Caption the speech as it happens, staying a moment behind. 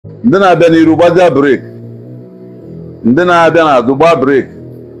ndị na-abịa n'iru gbazia breki, ndị na-abịa n'azụ gbaa breki,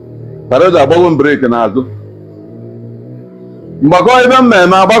 parodo agbago m breki n'azụ. Mgbakọ ebe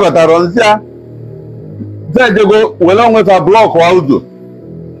mmemme agbakọtara nsị a ejego were onwe fa blọkụ ụzọ,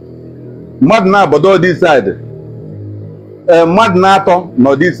 mmadụ na-abọdo dị saịdị, mmadụ na-atọ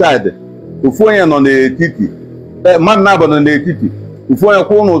nọ dị saịdị, ofu onye nọ n'etiti, mmadụ na-abọdo n'etiti, ofu onye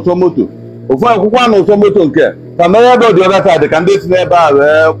kwụ n'ụsọ moto, ofu onye kwụkwa n'ụsọ moto nke kamera dị ọda saịdị ka ndị si n'ebe a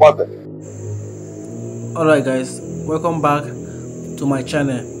wee kwọta. Alright guys, welcome back to my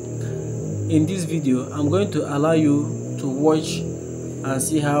channel. In this video I'm going to allow you to watch and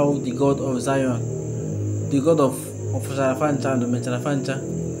see how the God of Zion, the God of Sharafancha and Mecharafancha,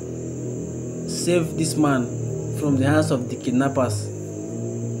 saved this man from the hands of the kidnappers.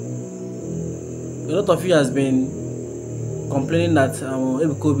 A lot of you has been complaining that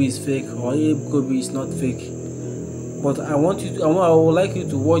Ebukobi is fake or Ebukobi is not fake, but I would like you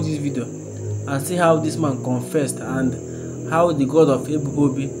to watch this video and see how this man confessed and how the God of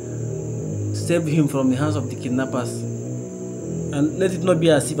Ebukobi saved him from the hands of the kidnappers. And let it not be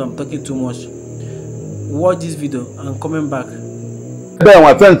as if I'm talking too much. Watch this video and comment back.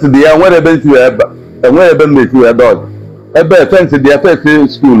 Fence the where ebe nti eba enwe ebe mmefu ebe ebe fence the first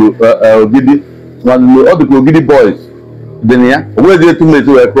school Ogidi one all the Ogidi boys then ya we dey to meet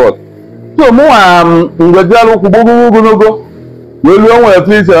we cross so mo ngwaji alu kugogogogogo we lu onwe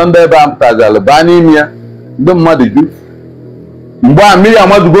please on ebe amtazal ba ni mia ndị mmadụ ju mgbe amiri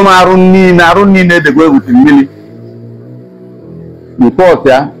amadugo ma arụ nni na edegwe wuti mmili report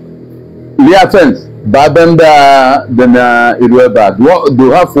ya lia fence Babenda dena Irueba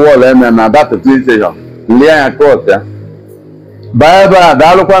do have wall and that police station. Lia across ya. Baba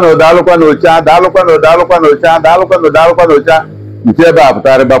Daluquano cha, Muteba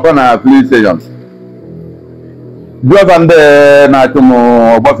after Bapana police station. Governor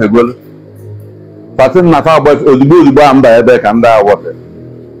Natumo Buffalo. Passing Nafa but Udu Bamba Ebe Kanda water.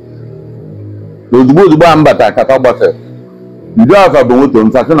 Udu Bamba Takata. Ndị afọ bụ moto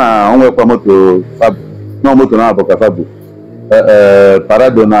msasị na onwekwa moto fabu na moto na abụka fabu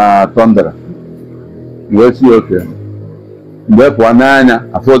parado na tondra wee si oke mgbe pụọ n'anya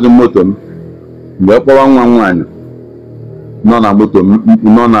afọdụ moto m mgbe kpọwa nwa nwaanyị nọ na moto m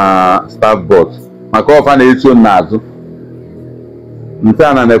nọ na staff bus maka ọfa na-eso n'azụ nke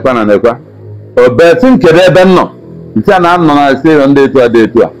a na-nekwa obeti nkede ebe m nọ nke a na-anọ na stadium ndị etu a dị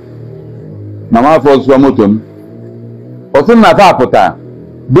etu a na m afọ ọsụwa moto m otu na fa apụta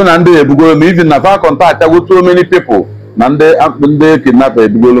bụ na ndị ebugoro m even na fa contact with so many people na ndị kidnapper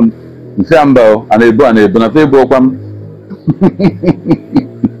ebugoro m nsi mba a na-ebu na fa ebu ọkwa m.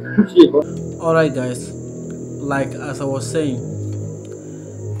 Alright guys, like as I was saying,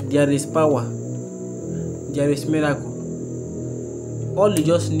 there is power, there is miracle. All you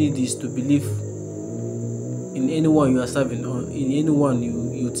just need is to believe in anyone you are serving or in anyone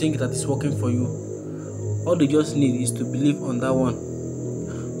you think that is working for you. All you just need is to believe on that one.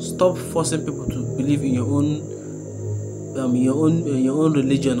 Stop forcing people to believe in your own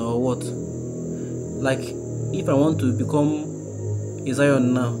religion or what. Like if I want to become a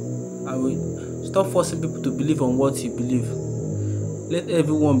Zion now, I will stop forcing people to believe on what you believe. Let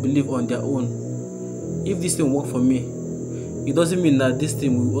everyone believe on their own. If this thing work for me, it doesn't mean that this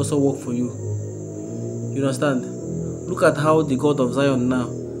thing will also work for you. You understand? Look at how the God of Zion now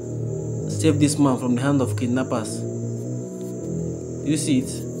save this man from the hand of kidnappers. Do you see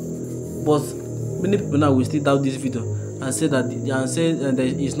it? But many people now will still doubt this video and say that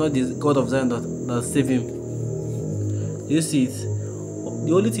it's not the God of Zion that saved him. Do you see it?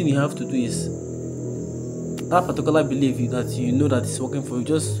 The only thing you have to do is that particular belief that you know that is working for you.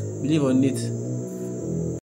 Just believe on it.